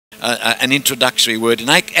an introductory word. In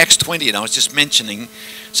Acts 20, and I was just mentioning,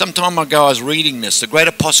 some time ago I was reading this, the great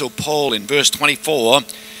apostle Paul in verse 24,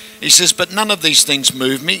 he says, "But none of these things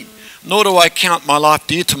move me, nor do I count my life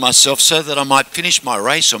dear to myself, so that I might finish my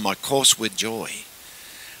race or my course with joy."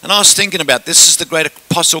 And I was thinking about this is the great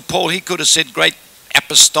apostle Paul. He could have said great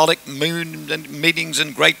apostolic meetings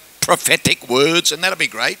and great prophetic words, and that'd be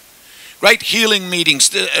great. Great healing meetings.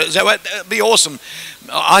 That'd be awesome.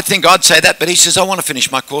 I think I'd say that, but he says, "I want to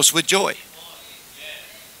finish my course with joy."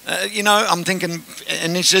 I'm thinking,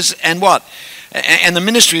 and he says, "And what? And the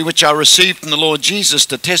ministry which I received from the Lord Jesus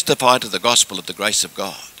to testify to the gospel of the grace of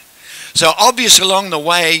God." So obviously along the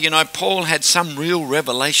way, Paul had some real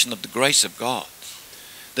revelation of the grace of God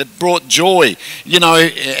that brought joy.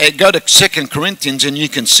 Go to 2 Corinthians and you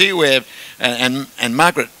can see where, and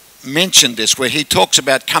Margaret mentioned this, where he talks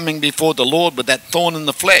about coming before the Lord with that thorn in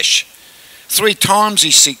the flesh. 3 times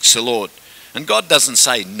he seeks the Lord. And God doesn't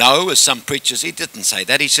say no, as some preachers, he didn't say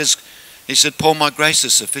that. He said, "Paul, my grace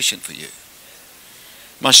is sufficient for you.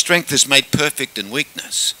 My strength is made perfect in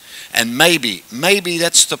weakness." And maybe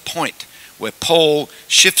that's the point where Paul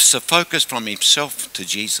shifts the focus from himself to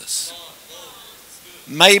Jesus.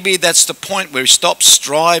 Maybe that's the point where he stops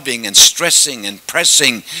striving and stressing and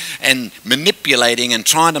pressing and manipulating and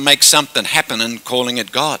trying to make something happen and calling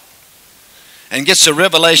it God. And gets a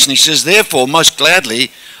revelation. He says, "Therefore, most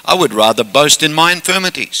gladly, I would rather boast in my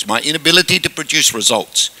infirmities, my inability to produce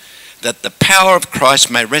results, that the power of Christ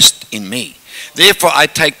may rest in me. Therefore, I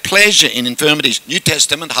take pleasure in infirmities." New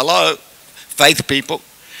Testament, hello, faith people.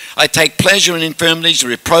 "I take pleasure in infirmities,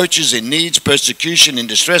 reproaches, in needs, persecution, in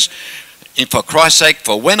distress, for Christ's sake.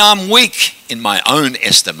 For when I'm weak in my own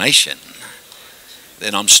estimation,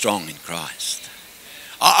 then I'm strong in Christ."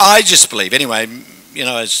 I just believe, anyway,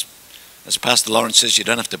 as Pastor Lawrence says, you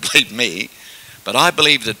don't have to believe me, but I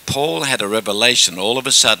believe that Paul had a revelation. All of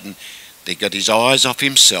a sudden, he got his eyes off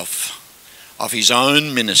himself, off his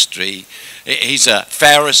own ministry. He's a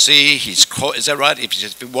Pharisee. Is that right?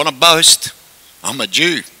 If you want to boast, I'm a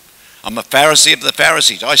Jew. I'm a Pharisee of the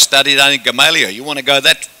Pharisees. I studied under Gamaliel. You want to go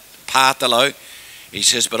that path, hello? He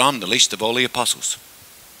says, "But I'm the least of all the apostles."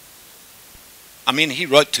 I mean, he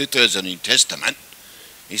wrote 2/3 of the New Testament.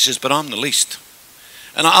 He says, "But I'm the least."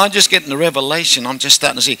 And I'm just getting the revelation. I'm just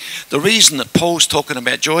starting to see the reason that Paul's talking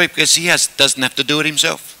about joy, because he doesn't have to do it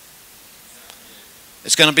himself.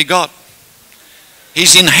 It's going to be God.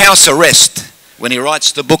 He's in house arrest when he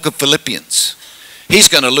writes the book of Philippians. He's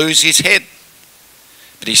going to lose his head.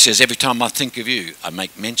 But he says, "Every time I think of you, I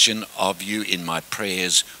make mention of you in my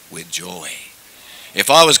prayers with joy." If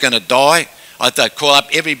I was going to die, I'd call up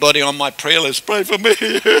everybody on my prayer list, "Pray for me."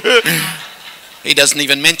 He doesn't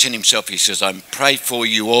even mention himself. He says, "I pray for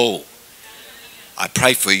you all. I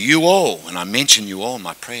pray for you all, and I mention you all in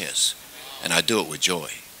my prayers, and I do it with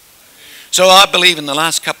joy." So I believe in the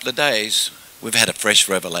last couple of days, we've had a fresh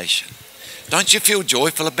revelation. Don't you feel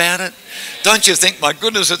joyful about it? Don't you think, my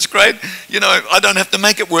goodness, it's great? I don't have to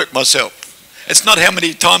make it work myself. It's not how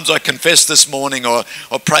many times I confessed this morning or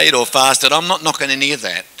prayed or fasted. I'm not knocking any of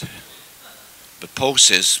that. But Paul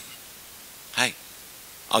says, hey,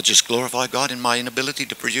 I'll just glorify God in my inability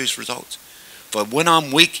to produce results. For when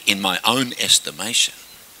I'm weak in my own estimation,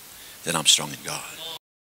 then I'm strong in God.